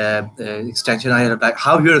extension. I like.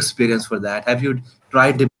 How your experience for that? Have you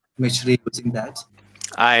tried actually using that?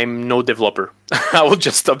 I'm no developer. I will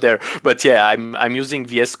just stop there. But yeah, I'm using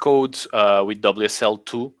VS Code with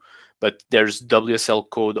WSL2, but there's WSL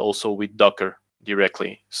code also with Docker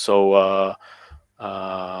directly. So,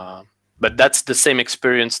 but that's the same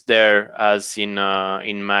experience there as in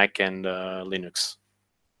Mac and Linux.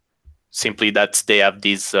 Simply that they have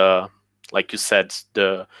these, like you said,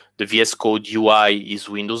 the VS Code UI is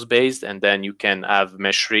Windows based, and then you can have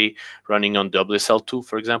mesh3 running on WSL2,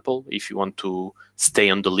 for example, if you want to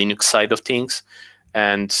stay on the Linux side of things.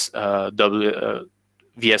 And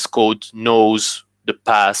VS Code knows the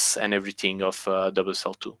paths and everything of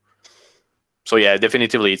WSL2. So yeah,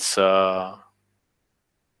 definitively it's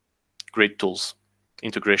great tools,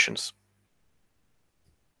 integrations.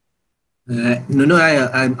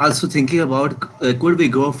 I'm also thinking about could we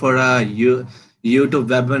go for a YouTube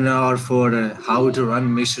webinar for how to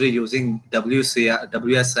run mesh3 using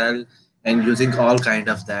WSL and using all kind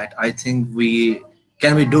of that. I think we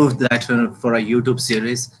do that for a YouTube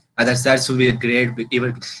series. That would be a great.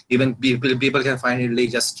 Even people can finally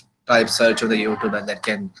just type search on the YouTube and that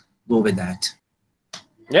can go with that.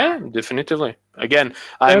 Yeah, definitively. Again,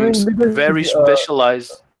 I'm very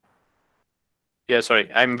specialized. Yeah,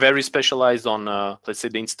 sorry. I'm very specialized on, let's say,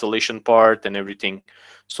 the installation part and everything.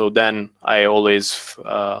 So then I always,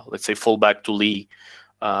 let's say, fall back to Lee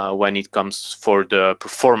when it comes for the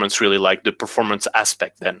performance, really like the performance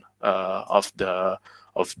aspect then of the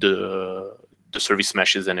the service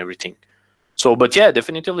meshes and everything. So, but yeah,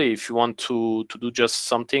 definitely, if you want to do just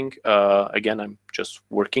something, again, I'm just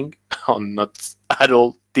working on not at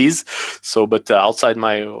all these. So, but outside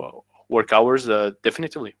my work hours,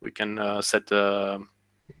 definitely we can set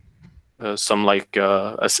some like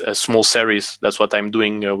a small series. That's what I'm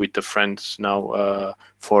doing with the friends now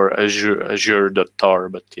for Azure.tar.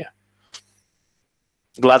 But yeah,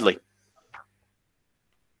 gladly.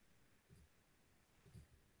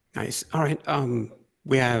 Nice. All right.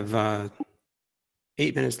 We have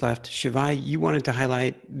 8 minutes left. Shivai, you wanted to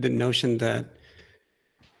highlight the notion that,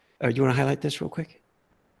 you want to highlight this real quick?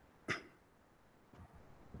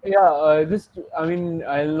 Yeah, just, I mean,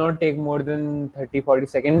 I'll not take more than 30-40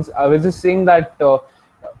 seconds. I was just saying that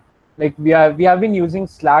like we have been using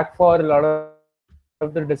Slack for a lot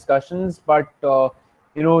of the discussions, but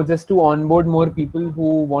you know, just to onboard more people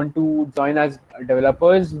who want to join as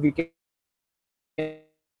developers, we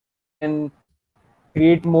can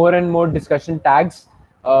create more and more discussion tags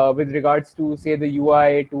with regards to, say, the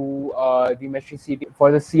UI, to the Mesh CD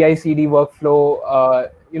for the CI/CD workflow.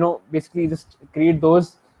 You know, basically just create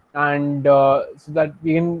those, and so that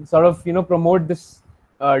we can sort of, you know, promote this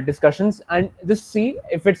discussions and just see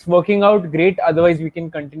if it's working out great. Otherwise, we can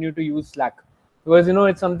continue to use Slack, because you know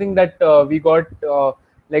it's something that we got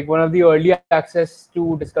like one of the early access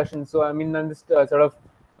to discussions. So I mean, I'm just sort of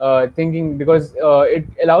thinking, because it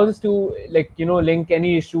allows us to, like, you know, link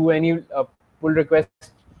any issue, any pull request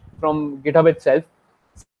from GitHub itself.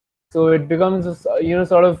 So it becomes, you know,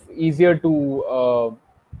 sort of easier to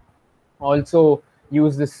also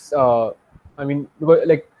use this. I mean,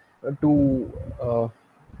 like to.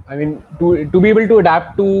 I mean, to be able to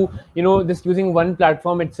adapt to, you know, just using one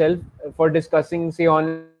platform itself for discussing, say,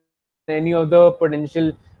 on any of the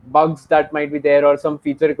potential bugs that might be there, or some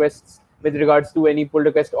feature requests with regards to any pull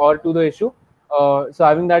request or to the issue. So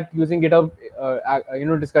having that using GitHub, you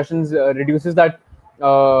know, discussions reduces that,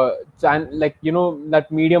 like, you know,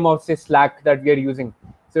 that medium of, say, Slack that we are using.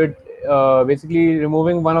 So it basically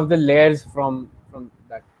removing one of the layers from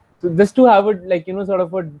that. So just to have it, like, you know, sort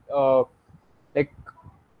of a like,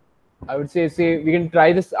 I would say we can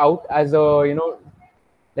try this out as a, you know,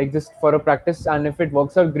 like just for a practice, and if it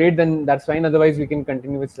works out great, then that's fine. Otherwise, we can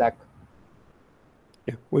continue with Slack.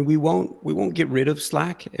 Yeah, we won't get rid of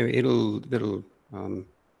Slack. It'll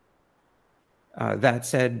that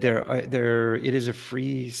said, it is a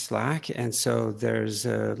free Slack, and so there's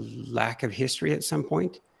a lack of history at some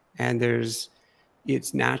point, and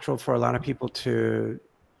it's natural for a lot of people to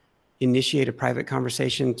initiate a private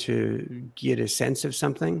conversation to get a sense of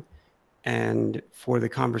something, and for the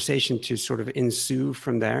conversation to sort of ensue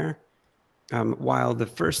from there. While the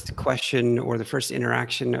first question or the first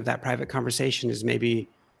interaction of that private conversation is maybe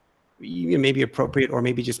appropriate, or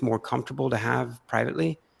maybe just more comfortable to have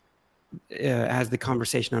privately, as the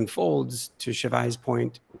conversation unfolds, to Shivai's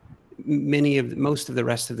point, most of the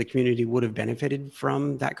rest of the community would have benefited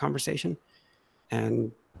from that conversation.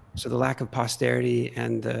 And so the lack of posterity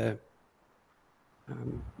and the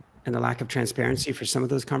lack of transparency for some of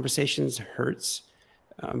those conversations hurts.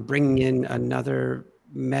 Bringing in another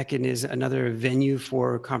mechanism, another venue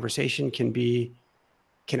for conversation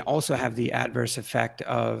can also have the adverse effect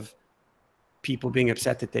of people being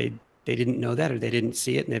upset that they didn't know that, or they didn't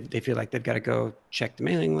see it, and they feel like they've got to go check the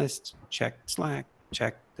mailing list, check Slack,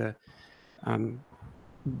 check the.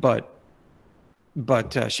 But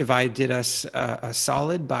Shivai did us a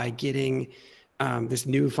solid by getting this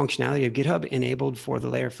new functionality of GitHub enabled for the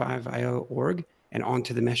Layer5 IO org and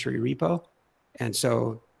onto the Meshery repo, and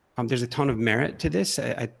so there's a ton of merit to this.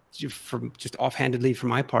 From just offhandedly from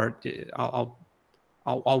my part, I'll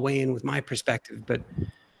weigh in with my perspective, but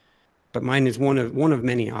mine is one of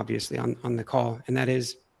many, obviously, on the call, and that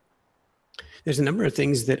is, there's a number of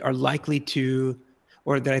things that are likely to,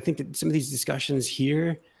 or that I think that some of these discussions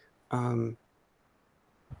here,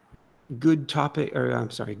 good topics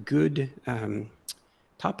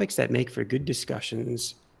that make for good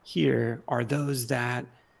discussions here are those that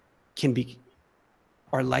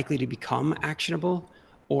are likely to become actionable,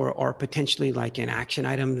 or are potentially like an action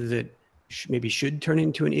item that maybe should turn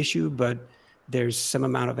into an issue, but there's some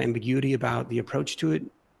amount of ambiguity about the approach to it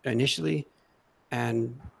initially,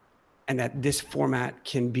 and that this format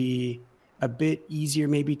can be a bit easier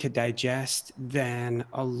maybe to digest than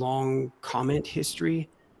a long comment history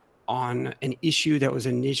on an issue that was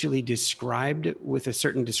initially described with a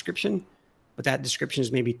certain description, but that description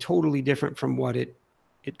is maybe totally different from what it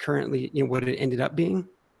currently, what it ended up being.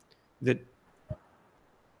 The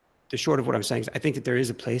short of what I'm saying is, I think that there is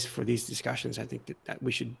a place for these discussions. I think that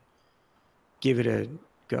we should give it a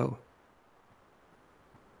go.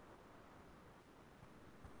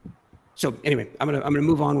 So anyway, I'm gonna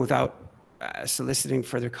move on without soliciting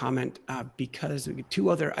further comment because we have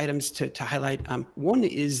two other items to highlight. One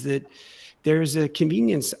is that there's a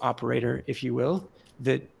convenience operator, if you will,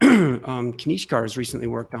 that Kanishkar has recently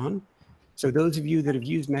worked on. So those of you that have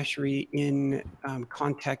used Meshery in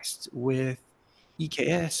context with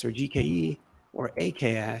EKS or GKE or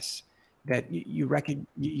AKS, that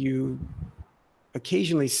you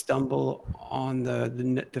occasionally stumble on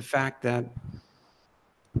the fact that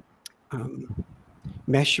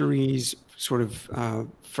Meshery's sort of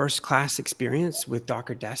first-class experience with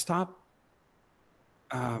Docker Desktop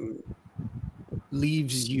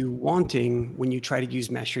leaves you wanting when you try to use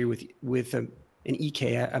Meshery with an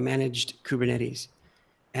EK, a managed Kubernetes.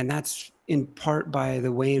 And that's in part by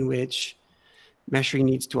the way in which Meshery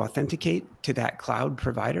needs to authenticate to that cloud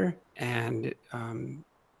provider and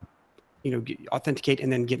authenticate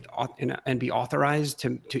and then and be authorized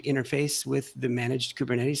to interface with the managed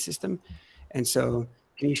Kubernetes system. And so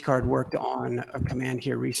Kanishkar worked on a command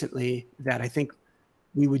here recently that I think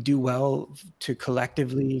we would do well to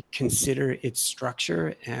collectively consider its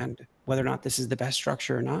structure and whether or not this is the best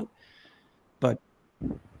structure or not. But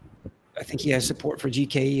I think he has support for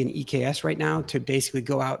GKE and EKS right now to basically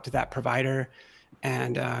go out to that provider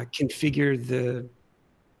and configure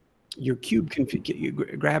your kube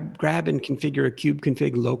config, grab and configure a kube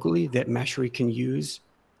config locally that Meshery can use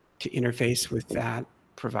to interface with that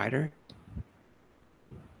provider.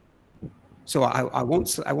 So I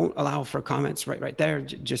won't allow for comments right there,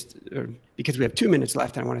 just because we have 2 minutes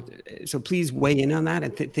left. And I want to, so please weigh in on that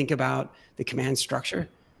and think about the command structure,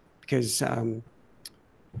 because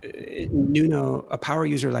Nuno, a power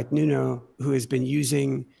user like Nuno, who has been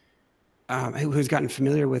using, who has gotten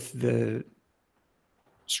familiar with the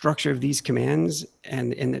structure of these commands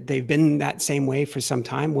and that they've been that same way for some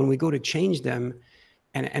time, when we go to change them,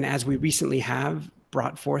 and as we recently have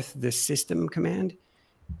brought forth the system command,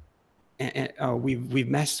 and we've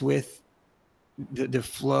messed with the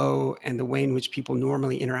flow and the way in which people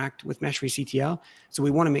normally interact with Meshery CTL. So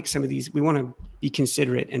we want to make some of these, we want to be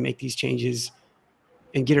considerate and make these changes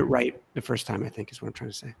and get it right the first time, I think is what I'm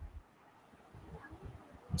trying to say.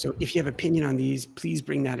 So if you have opinion on these, please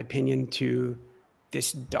bring that opinion to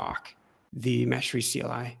this doc, the Meshery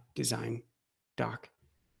CLI design doc.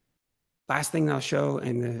 Last thing I'll show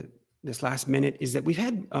in this last minute is that we've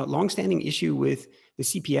had a longstanding issue with the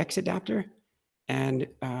CPX adapter, and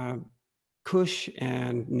Kush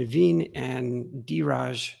and Naveen and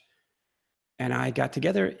Dheeraj and I got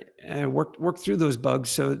together and worked through those bugs.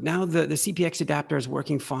 So now the CPX adapter is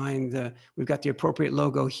working fine. We've got the appropriate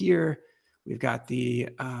logo here. We've got the,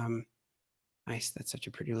 nice, that's such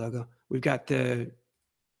a pretty logo. We've got the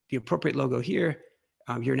appropriate logo here.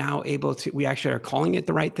 You're now able to, we actually are calling it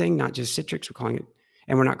the right thing, not just Citrix, we're calling it,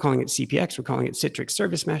 and we're not calling it CPX, we're calling it Citrix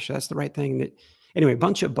Service Mesh, so that's the right thing. Anyway, a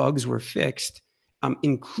bunch of bugs were fixed,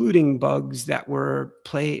 including bugs that were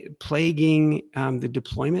plaguing the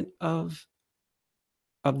deployment of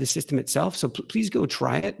the system itself. So please go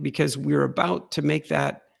try it, because we're about to make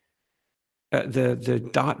that the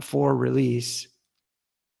 .4 release,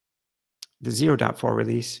 the 0.4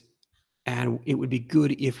 release. And it would be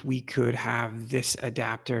good if we could have this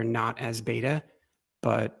adapter not as beta,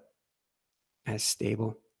 but as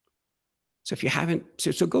stable. So if you haven't,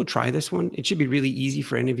 so go try this one. It should be really easy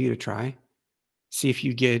for any of you to try. See if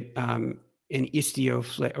you get an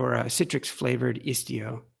Istio or a Citrix flavored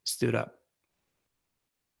Istio stood up.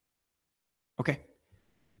 Okay.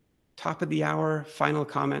 Top of the hour, final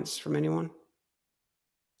comments from anyone?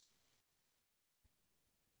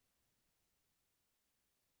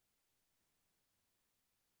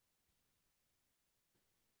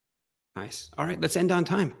 Nice. All right, let's end on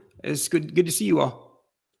time. It's good to see you all.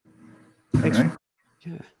 Thanks. All right.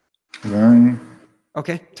 Yeah. Bye.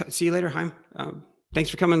 Okay. See you later, Haim.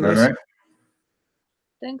 Thanks for coming, All Liz. right.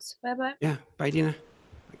 Thanks. Bye-bye. Yeah. Bye, Dina.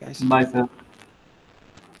 Bye, guys. Bye, sir.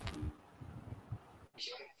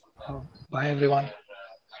 Bye, everyone.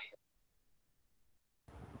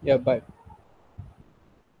 Yeah, bye.